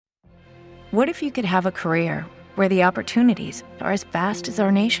What if you could have a career where the opportunities are as vast as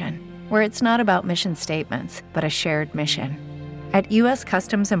our nation, where it's not about mission statements, but a shared mission? At U.S.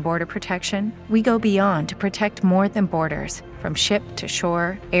 Customs and Border Protection, we go beyond to protect more than borders. From ship to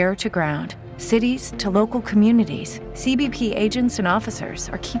shore, air to ground, cities to local communities, CBP agents and officers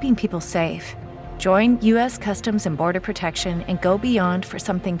are keeping people safe. Join U.S. Customs and Border Protection and go beyond for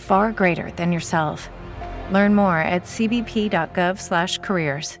something far greater than yourself. Learn more at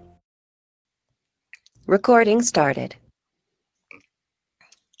cbp.gov/careers. Recording started.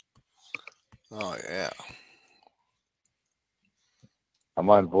 Oh, yeah. I'm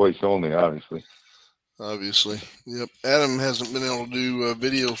on voice only, obviously. Obviously. Yep. Adam hasn't been able to do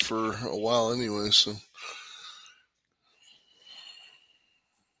video for a while anyway, so.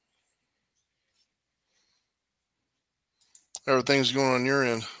 How are things going on your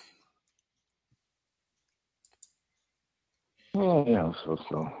end? Oh, yeah, so.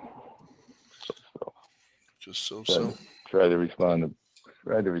 Just so. Tried to respond to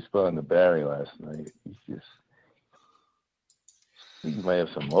Barry last night. He might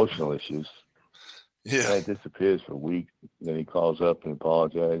have some emotional issues. Yeah. Guy disappears for a week, then he calls up and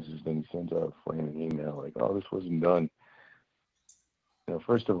apologizes, then he sends out a flaming email like, "Oh, this wasn't done." You know,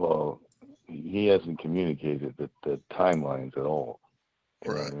 first of all, he hasn't communicated the timelines at all.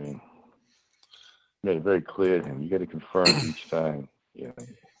 You know what I mean? Made it very clear to him. You got to confirm each time. You know,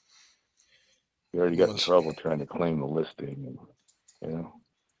 you already got in trouble trying to claim the listing, and you know.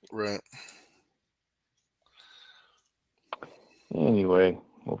 Right. Anyway,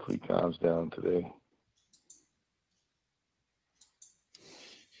 hopefully he calms down today.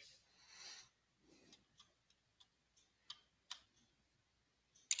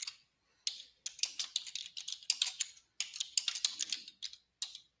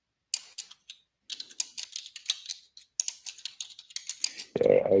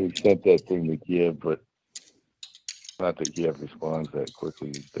 Yeah, I sent that thing to Kiev, but not that Kiev responds that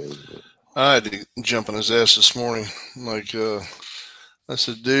quickly these days. But I had to jump on his ass this morning. Like, I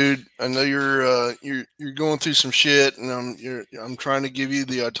said, dude, I know you're going through some shit, and I'm trying to give you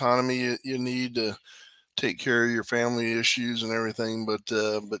the autonomy you need to take care of your family issues and everything, but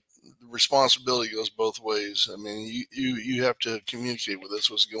the responsibility goes both ways. I mean, you have to communicate with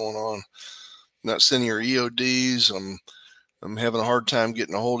us what's going on. I'm not sending your EODs. I'm having a hard time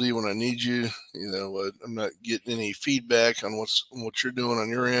getting a hold of you when I need you. You know, I'm not getting any feedback on what you're doing on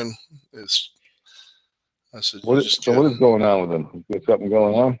your end. I said, what is going on with him? You got something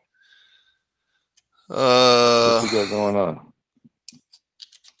going on? What's he got going on?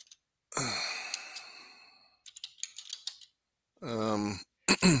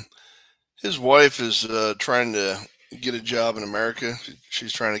 His wife is trying to get a job in America.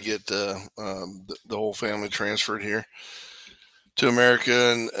 She's trying to get the whole family transferred here to America,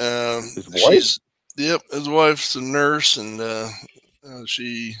 and his wife? Yep, his wife's a nurse, and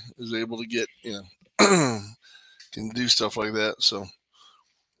she is able to get, can do stuff like that. So,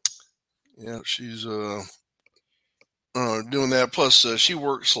 yeah, she's doing that. Plus, she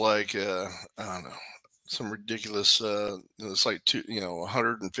works like I don't know, some ridiculous. It's like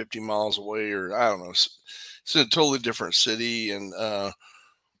 150 miles away, or I don't know. It's in a totally different city, and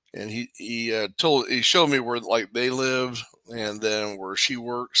he showed me where like they live, and then where she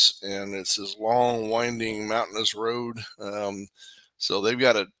works, and it's this long, winding, mountainous road. So they've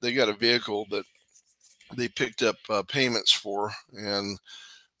got a vehicle that they picked up payments for, and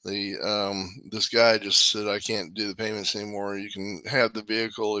this guy just said, "I can't do the payments anymore. You can have the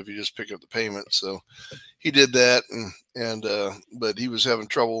vehicle if you just pick up the payment." So he did that, and but he was having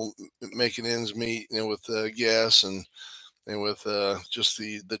trouble making ends meet, with gas and with just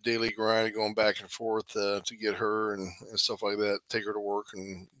the daily grind going back and forth to get her and stuff like that, take her to work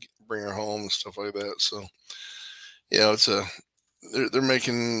and bring her home and stuff like that. So, it's they're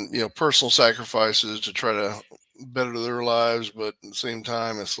making, personal sacrifices to try to better their lives, but at the same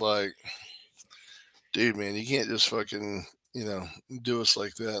time, it's like, dude, man, you can't just fucking, do us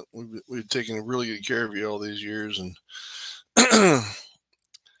like that. We've taken really good care of you all these years, and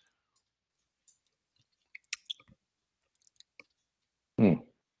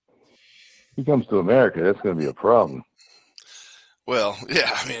He comes to America, that's going to be a problem. Well, yeah,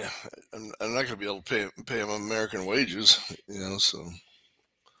 I mean, I'm not going to be able to pay him American wages, so.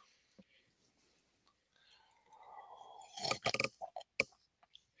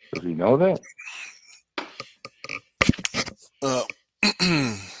 Does he know that? I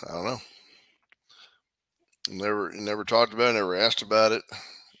don't know. Never talked about it, never asked about it.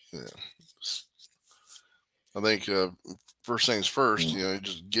 Yeah. I think first things first,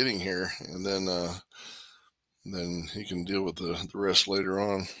 just getting here, and then he can deal with the rest later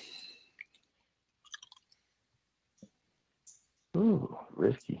on.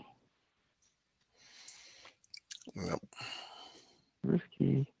 risky. Yep.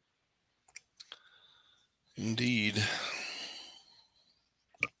 Risky. Indeed.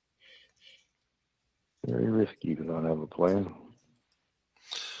 Very risky to not have a plan.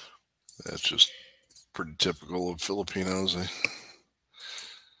 That's just pretty typical of Filipinos.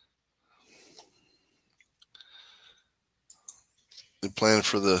 They plan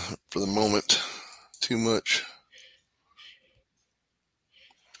for the moment too much.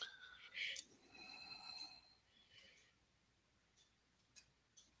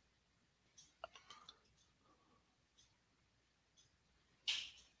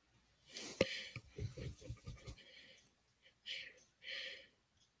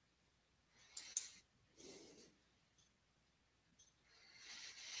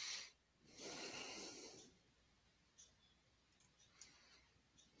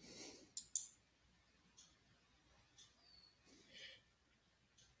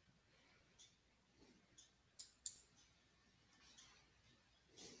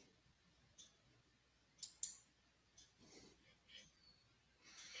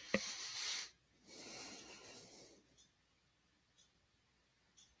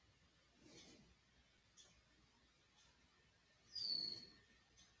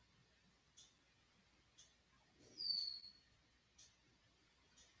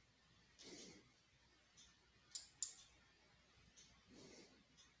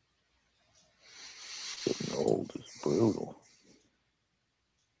 Getting old is brutal.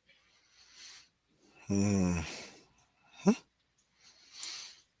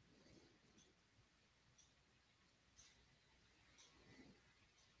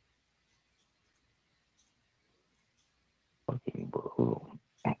 Fucking brutal.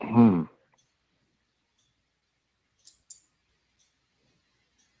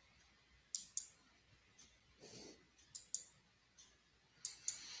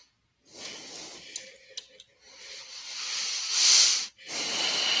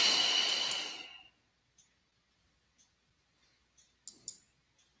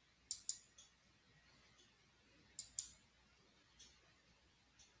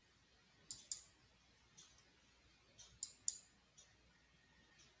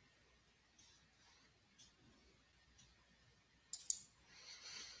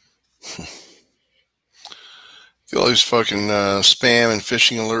 Get all these fucking spam and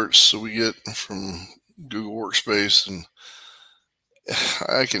phishing alerts that we get from Google Workspace, and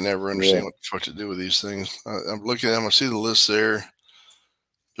I can never understand what the fuck to do with these things. I'm looking at them. I see the list there.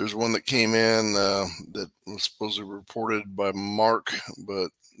 There's one that came in that was supposedly reported by Mark, but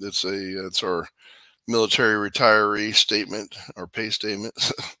it's our military retiree statement, our pay statement.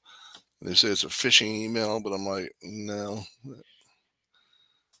 They say it's a phishing email, but I'm like, no.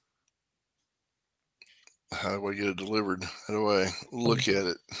 How do I get it delivered? How do I look at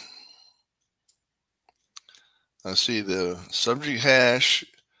it? I see the subject hash,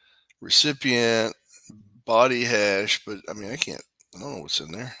 recipient, body hash, but I mean, I don't know what's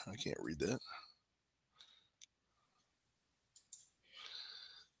in there. I can't read that.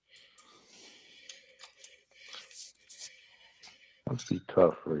 Must be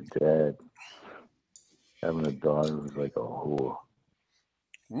tough for a dad having a daughter who's like a whore.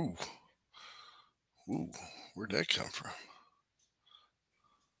 Ooh, where'd that come from?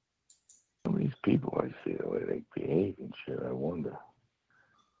 Some of these people I see, the way they behave and shit, I wonder.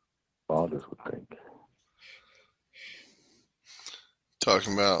 Fathers would think.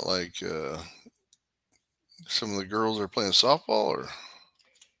 Talking about like some of the girls are playing softball, or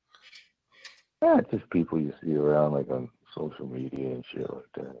Yeah, it's just people you see around like on social media and shit like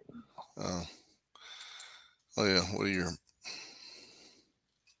that. oh yeah, what are your?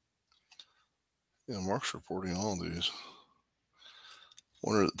 Yeah, Mark's reporting all these.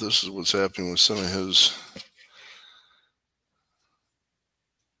 Wonder if this is what's happening with some of his.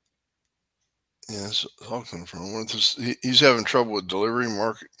 Yeah, it's all coming from. I wonder if he's having trouble with delivery.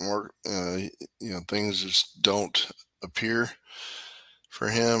 Mark, things just don't appear for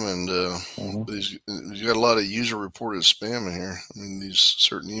him, and he's got a lot of user reported spam in here. I mean, these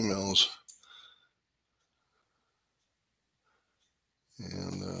certain emails,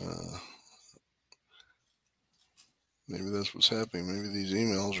 and maybe that's what's happening. Maybe these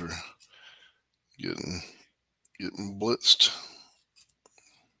emails are getting blitzed.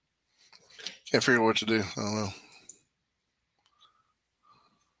 Can't figure out what to do. I don't know.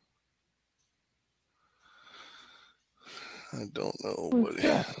 I don't know, What's buddy.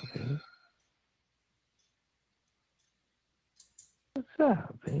 that, baby? What's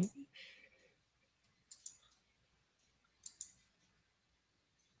that, baby?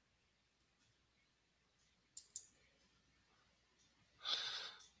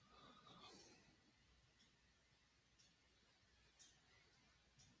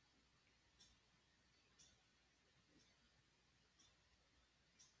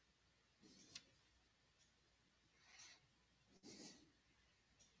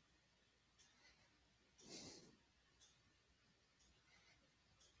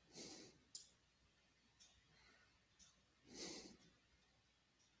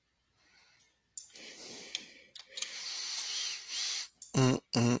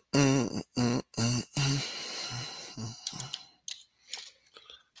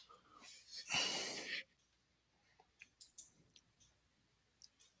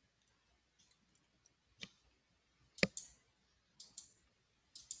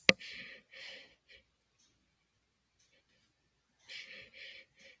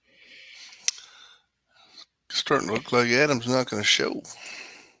 Starting to look like Adam's not going to show.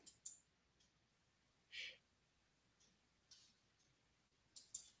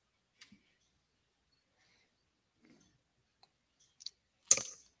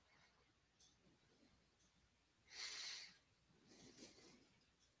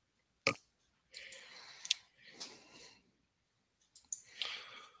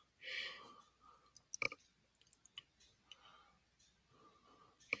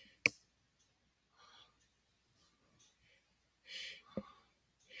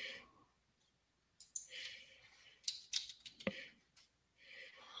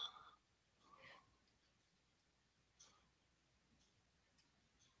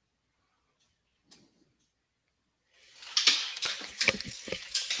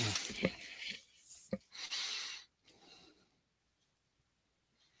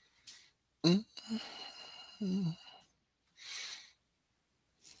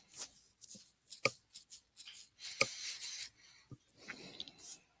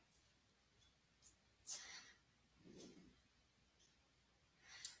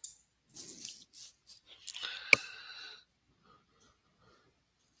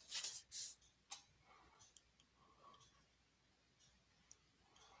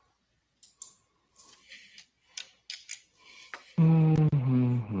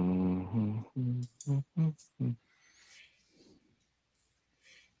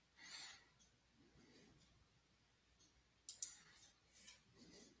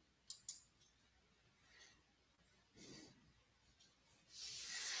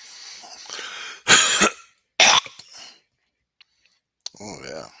 Oh,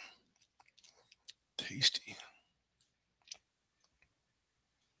 yeah. Tasty.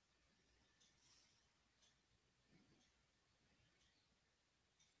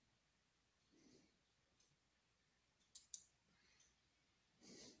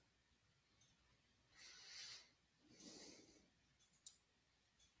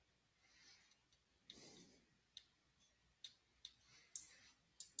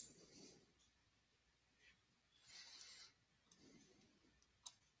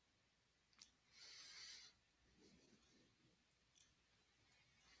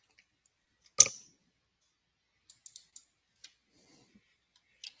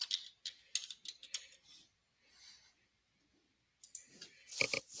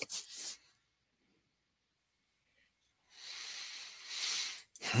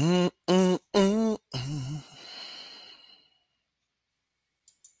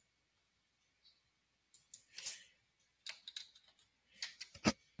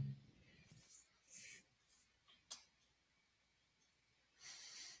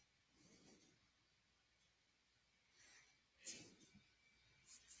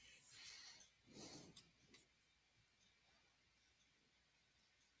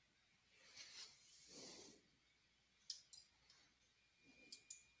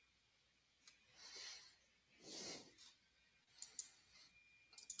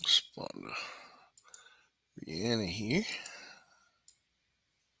 Spawn Rihanna here.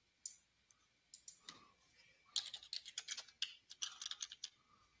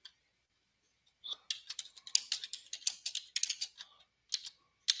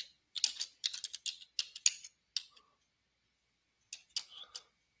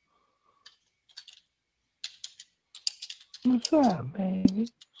 What's up, baby?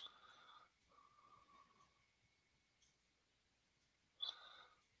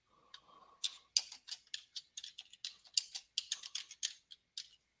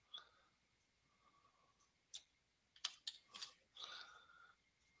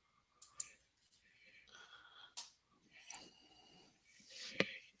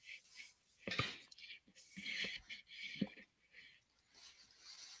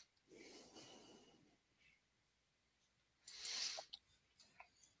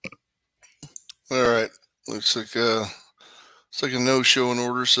 All right. Looks like a no-show in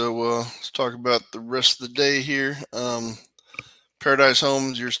order. So let's talk about the rest of the day here. Paradise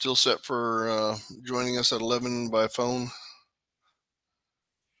Homes, you're still set for joining us at 11 by phone.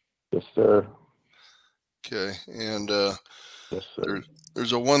 Yes, sir. Okay, and Yes, sir.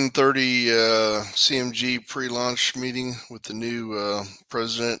 there's a 1:30 CMG pre-launch meeting with the new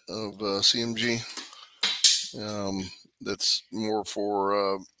president of CMG. That's more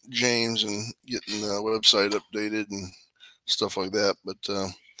for James and getting the website updated and stuff like that. But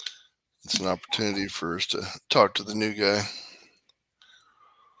it's an opportunity for us to talk to the new guy.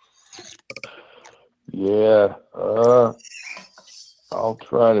 Yeah, I'll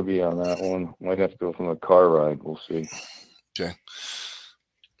try to be on that one. Might have to go from a car ride. We'll see. Okay.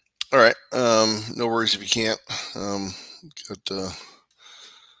 All right. No worries if you can't.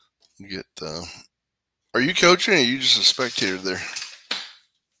 Are you coaching or are you just a spectator there?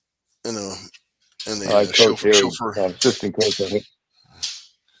 I coach chauffeur. I'm assistant coach.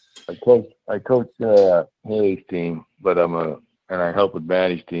 I coach Haley's team, but and I help with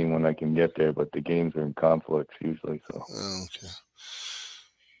Maddie's team when I can get there. But the games are in conflicts usually, so. Okay.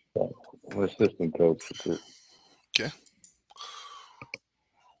 So I'm an assistant coach. That's it. Okay.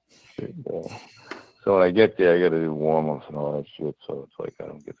 So when I get there, I got to do warm-ups and all that shit. So it's like I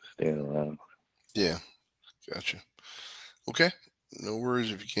don't get to stand around. Yeah. Gotcha. Okay. No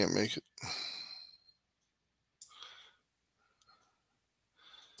worries if you can't make it.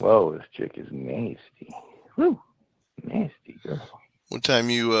 Whoa, this chick is nasty. Woo, nasty girl. What time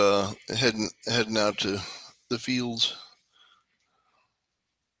you heading out to the fields?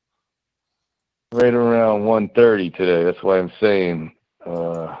 Right around 1:30 today. That's why I'm saying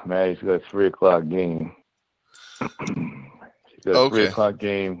Maddie's got a 3 o'clock game. She's got a 3 o'clock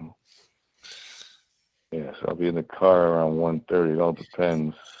game. Yeah, so I'll be in the car around 1:30. It all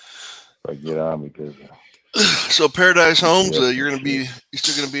depends if I get on because. So Paradise Homes, you're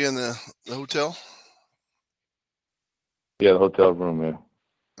still gonna be in the hotel? Yeah, the hotel room, yeah.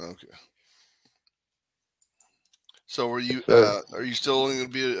 Okay. So are you still only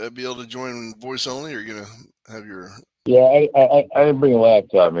gonna be able to join voice only, or are you gonna have your? Yeah, I didn't bring a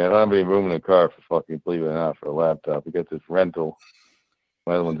laptop, man. I don't have any room in the car for fucking, believe it or not, for a laptop. We got this rental.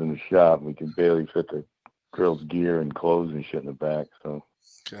 My other one's in the shop. And we can barely fit the girls' gear and clothes and shit in the back. So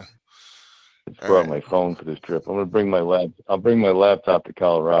okay. I just brought my phone for this trip. I'm gonna bring my I'll bring my laptop to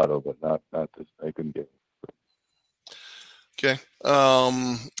Colorado, but not this. I couldn't get it. Okay. All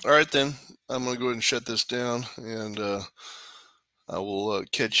right then. I'm gonna go ahead and shut this down, and I will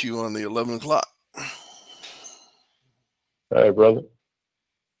catch you on the 11 o'clock. All right, brother.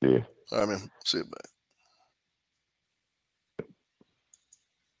 See you. All right, man. See you. Bye.